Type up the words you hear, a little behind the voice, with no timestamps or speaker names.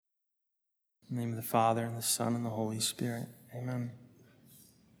In the name of the Father, and the Son, and the Holy Spirit. Amen.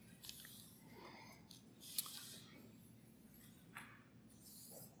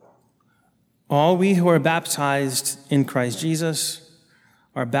 All we who are baptized in Christ Jesus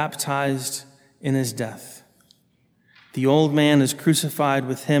are baptized in his death. The old man is crucified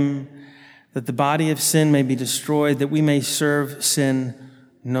with him, that the body of sin may be destroyed, that we may serve sin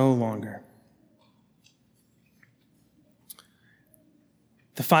no longer.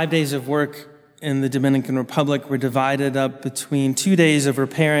 The 5 days of work in the Dominican Republic were divided up between 2 days of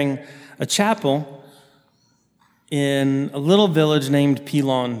repairing a chapel in a little village named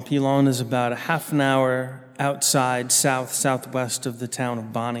Pilon. Pilon is about a half an hour outside, southwest of the town of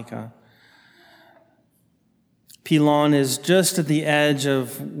Banica. Pilon is just at the edge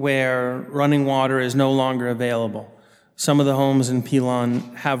of where running water is no longer available. Some of the homes in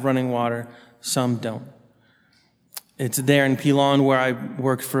Pilon have running water, some don't. It's there in Pilon where I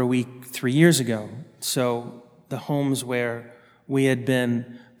worked for a week 3 years ago. So the homes where we had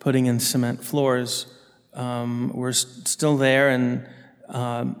been putting in cement floors were still there, and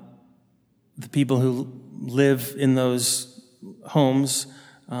the people who live in those homes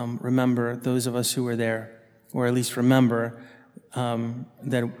remember those of us who were there, or at least remember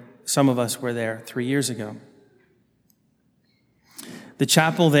that some of us were there 3 years ago. The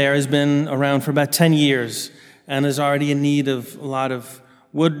chapel there has been around for about 10 years and is already in need of a lot of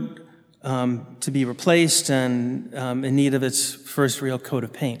wood to be replaced and in need of its first real coat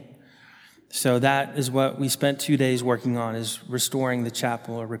of paint. So that is what we spent 2 days working on, is restoring the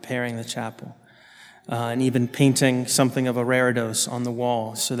chapel or repairing the chapel, and even painting something of a reredos on the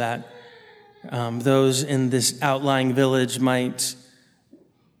wall so that those in this outlying village might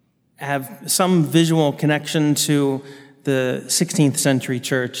have some visual connection to the 16th century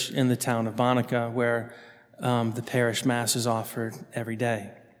church in the town of Banica, where the parish mass is offered every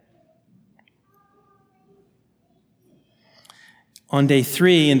day. On day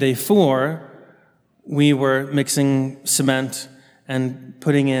 3 and day 4, we were mixing cement and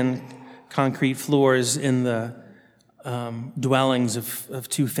putting in concrete floors in the dwellings of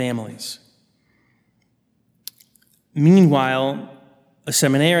 2 families. Meanwhile, a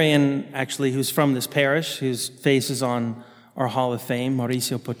seminarian, actually, who's from this parish, whose face is on our Hall of Fame,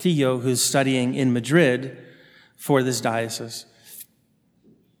 Mauricio Portillo, who's studying in Madrid for this diocese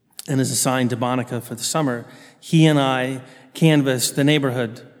and is assigned to Banica for the summer, he and I canvassed the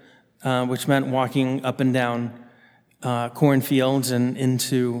neighborhood, which meant walking up and down cornfields and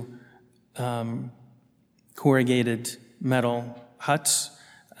into corrugated metal huts,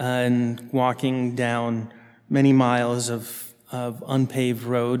 and walking down many miles of unpaved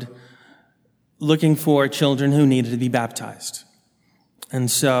road, looking for children who needed to be baptized.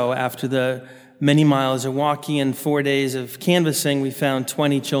 And so after the many miles of walking and 4 days of canvassing, we found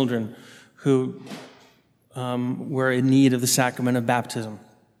 20 children who were in need of the sacrament of baptism.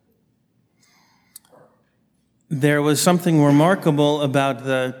 There was something remarkable about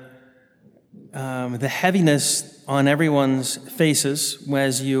the heaviness on everyone's faces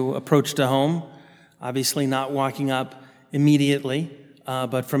as you approached a home, obviously not walking up immediately,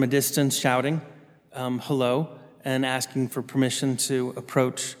 but from a distance shouting hello and asking for permission to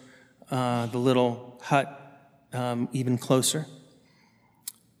approach the little hut even closer.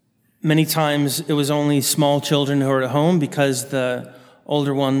 Many times it was only small children who were at home because the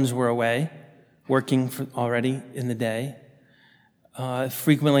older ones were away, working already in the day.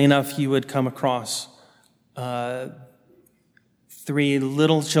 Frequently enough, you would come across 3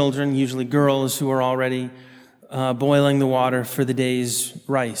 little children, usually girls, who were already boiling the water for the day's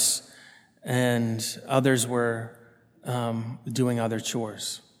rice, and others were doing other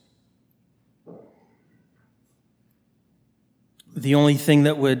chores. The only thing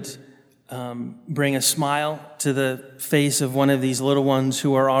that would bring a smile to the face of one of these little ones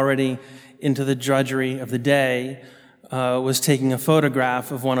who are already into the drudgery of the day was taking a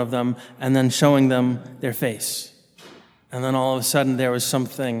photograph of one of them and then showing them their face. And then all of a sudden there was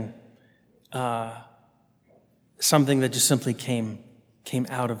something that just simply came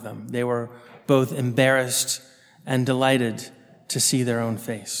out of them. They were both embarrassed and delighted to see their own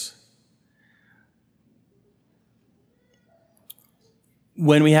face.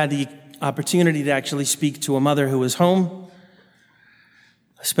 When we had the opportunity to actually speak to a mother who was home,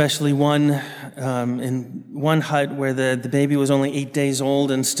 especially one in one hut where the baby was only 8 days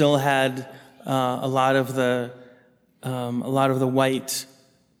old and still had a lot of the white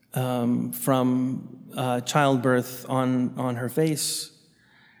from childbirth on her face.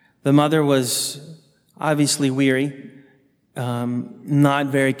 The mother was obviously weary, not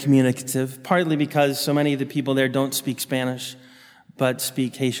very communicative, partly because so many of the people there don't speak Spanish, but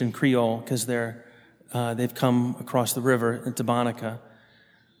speak Haitian Creole because they've come across the river into Bonica.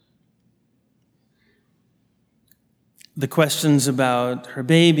 The questions about her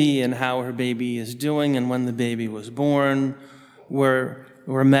baby and how her baby is doing and when the baby was born were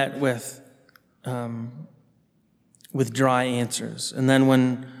met with dry answers. And then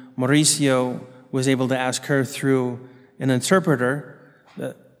when Mauricio was able to ask her through an interpreter,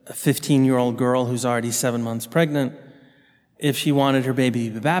 a 15-year-old girl who's already 7 months pregnant, if she wanted her baby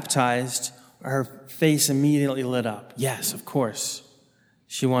to be baptized, her face immediately lit up. Yes, of course,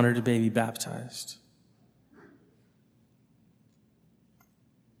 she wanted her baby baptized.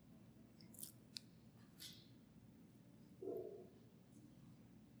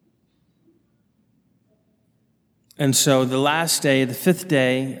 And so the last day, the 5th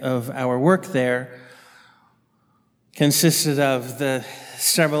day of our work there, consisted of the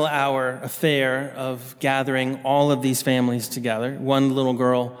several-hour affair of gathering all of these families together. One little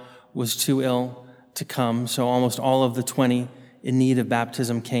girl was too ill to come, so almost all of the 20 in need of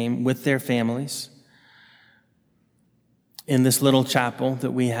baptism came with their families in this little chapel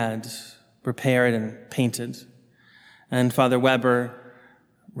that we had prepared and painted. And Father Weber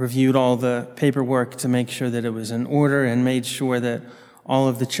reviewed all the paperwork to make sure that it was in order and made sure that all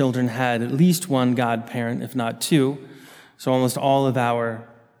of the children had at least one godparent, if not two. So almost all of our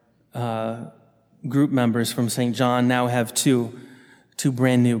group members from St. John now have two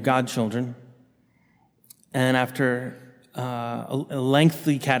brand new godchildren. And after a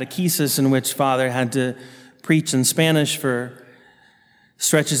lengthy catechesis in which Father had to preach in Spanish for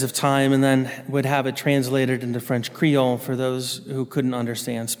stretches of time and then would have it translated into French Creole for those who couldn't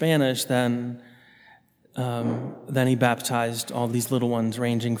understand Spanish, then he baptized all these little ones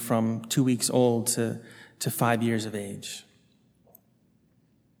ranging from 2 weeks old to 5 years of age.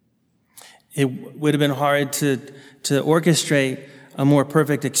 It would have been hard to orchestrate a more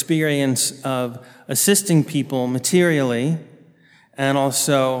perfect experience of assisting people materially and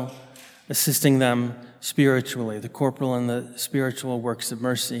also assisting them spiritually. The corporal and the spiritual works of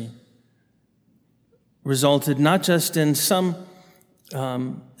mercy resulted not just in some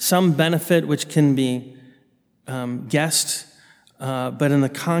benefit which can be guessed, but in the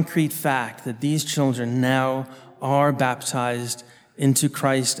concrete fact that these children now are baptized into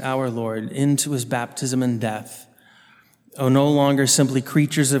Christ our Lord, into his baptism and death, no longer simply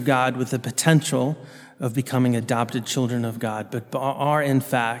creatures of God with the potential of becoming adopted children of God, but are in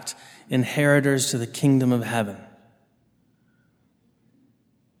fact inheritors to the kingdom of heaven.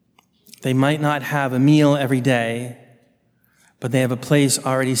 They might not have a meal every day, but they have a place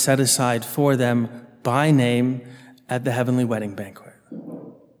already set aside for them by name at the heavenly wedding banquet.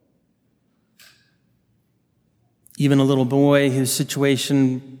 Even a little boy whose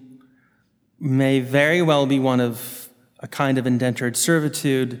situation may very well be one of a kind of indentured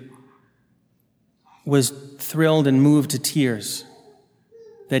servitude was thrilled and moved to tears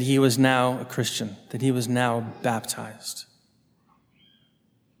that he was now a Christian, that he was now baptized.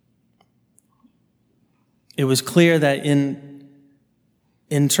 It was clear that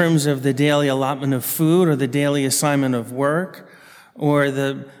in terms of the daily allotment of food or the daily assignment of work or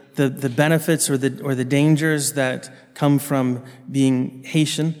the benefits or the dangers that come from being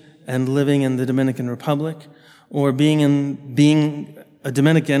Haitian and living in the Dominican Republic, or being a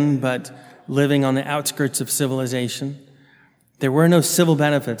Dominican but living on the outskirts of civilization, there were no civil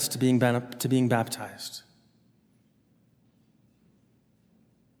benefits to being baptized.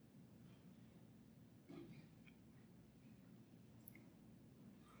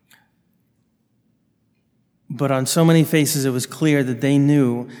 But on so many faces, it was clear that they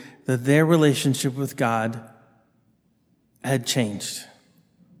knew that their relationship with God had changed.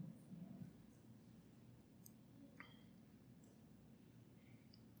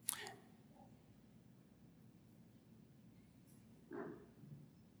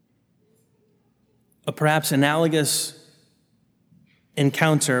 A perhaps analogous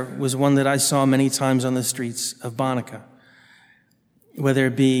encounter was one that I saw many times on the streets of Bonica, whether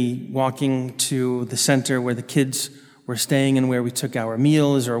it be walking to the center where the kids were staying and where we took our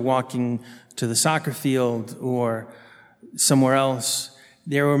meals, or walking to the soccer field or somewhere else.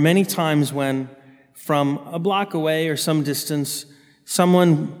 There were many times when, from a block away or some distance,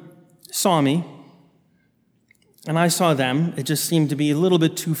 someone saw me, and I saw them. It just seemed to be a little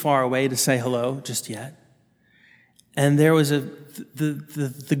bit too far away to say hello just yet. And there was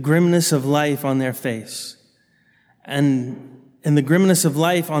the grimness of life on their face. And the grimness of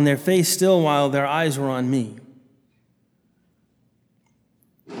life on their face still while their eyes were on me.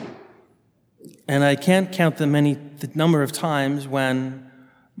 And I can't count the number of times when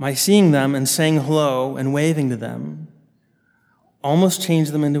my seeing them and saying hello and waving to them almost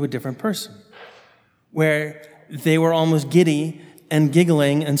changed them into a different person, where they were almost giddy and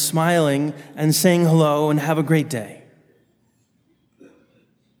giggling and smiling and saying hello and have a great day.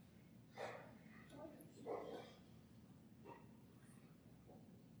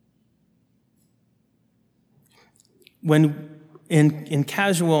 When in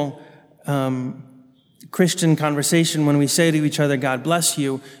casual Christian conversation, when we say to each other, God bless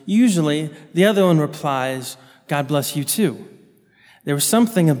you, usually the other one replies, God bless you too. There was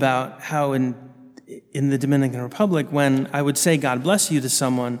something about how in the Dominican Republic, when I would say God bless you to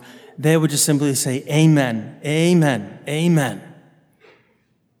someone, they would just simply say, Amen, Amen, Amen.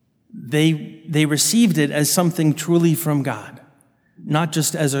 They received it as something truly from God, not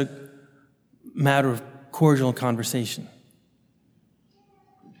just as a matter of cordial conversation.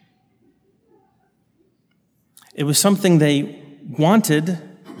 It was something they wanted,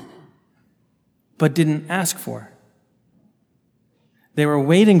 but didn't ask for. They were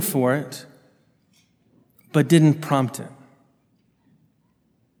waiting for it, but didn't prompt it.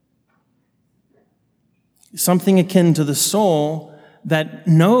 Something akin to the soul that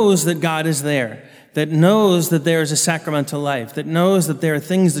knows that God is there, that knows that there is a sacramental life, that knows that there are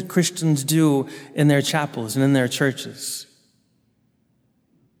things that Christians do in their chapels and in their churches,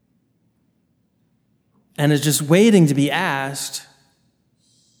 and is just waiting to be asked,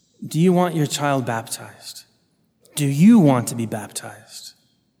 do you want your child baptized? Do you want to be baptized?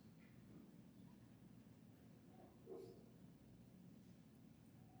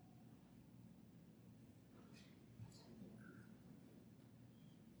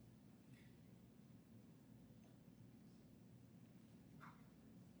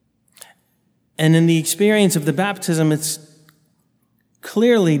 And in the experience of the baptism, it's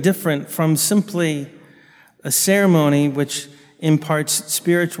clearly different from simply a ceremony which imparts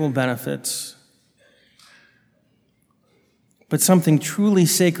spiritual benefits, but something truly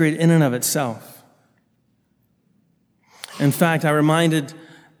sacred in and of itself. In fact, I reminded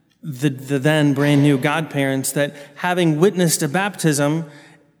the then brand new godparents that having witnessed a baptism,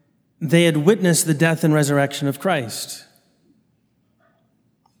 they had witnessed the death and resurrection of Christ.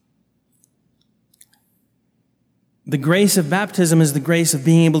 The grace of baptism is the grace of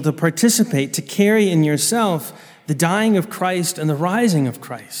being able to participate, to carry in yourself the dying of Christ and the rising of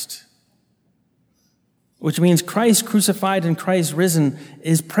Christ, which means Christ crucified and Christ risen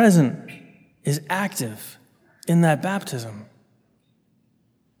is present, is active in that baptism.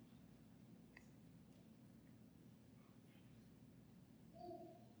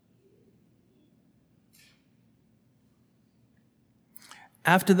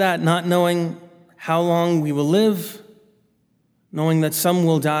 After that, not knowing how long we will live, knowing that some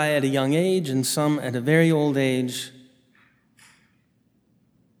will die at a young age and some at a very old age,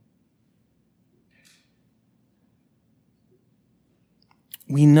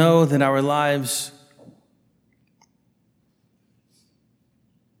 we know that our lives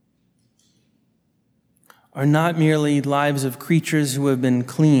are not merely lives of creatures who have been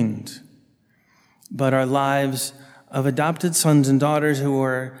cleaned, but are lives of adopted sons and daughters who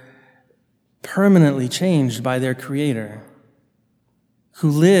are permanently changed by their Creator, who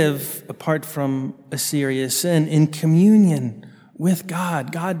live apart from a serious sin in communion with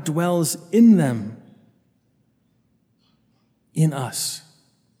God. God dwells in them, in us.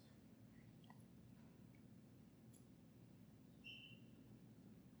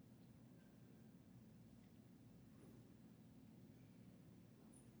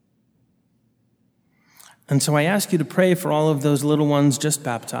 And so I ask you to pray for all of those little ones just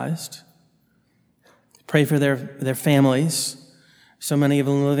baptized. Pray for their families. So many of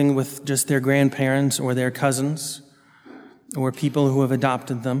them living with just their grandparents or their cousins or people who have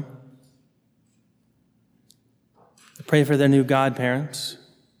adopted them. Pray for their new godparents.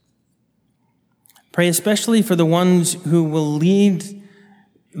 Pray especially for the ones who will lead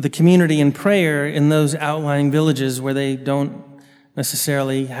the community in prayer in those outlying villages where they don't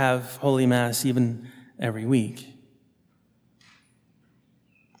necessarily have Holy Mass even every week.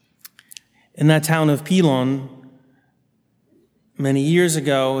 In that town of Pilon, many years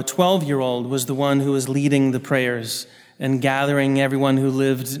ago, a 12-year-old was the one who was leading the prayers and gathering everyone who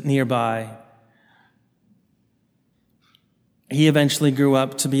lived nearby. He eventually grew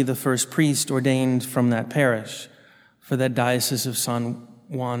up to be the first priest ordained from that parish for that diocese of San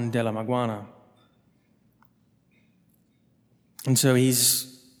Juan de la Maguana. And so his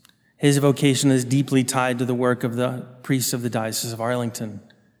vocation is deeply tied to the work of the priests of the Diocese of Arlington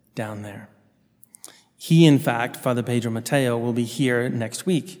down there. He, in fact, Father Pedro Mateo, will be here next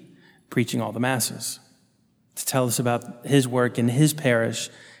week preaching all the Masses to tell us about his work in his parish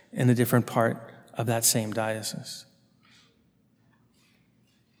in a different part of that same diocese.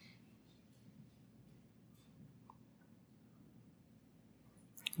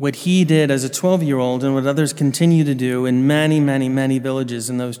 what he did as a 12-year-old and what others continue to do in many, many, many villages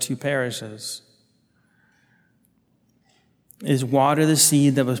in those two parishes is water the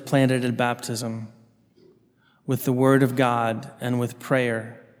seed that was planted at baptism with the word of God and with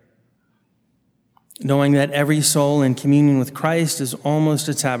prayer, knowing that every soul in communion with Christ is almost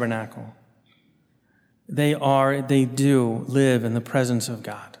a tabernacle. They do live in the presence of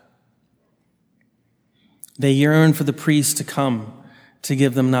God. They yearn for the priest to come to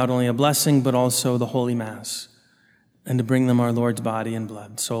give them not only a blessing, but also the Holy Mass, and to bring them our Lord's body and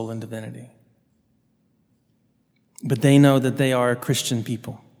blood, soul and divinity. But they know that they are a Christian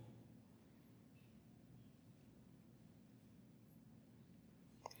people.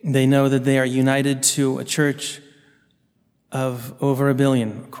 They know that they are united to a church of over 1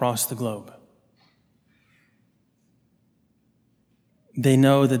 billion across the globe. They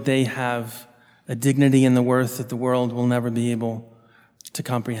know that they have a dignity and the worth that the world will never be able to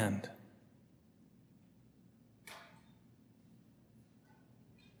comprehend.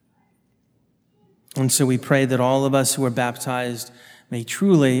 And so we pray that all of us who are baptized may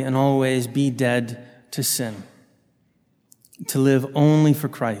truly and always be dead to sin, to live only for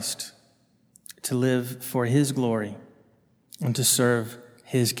Christ, to live for his glory, and to serve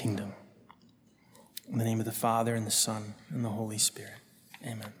his kingdom. In the name of the Father, and the Son, and the Holy Spirit.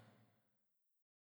 Amen.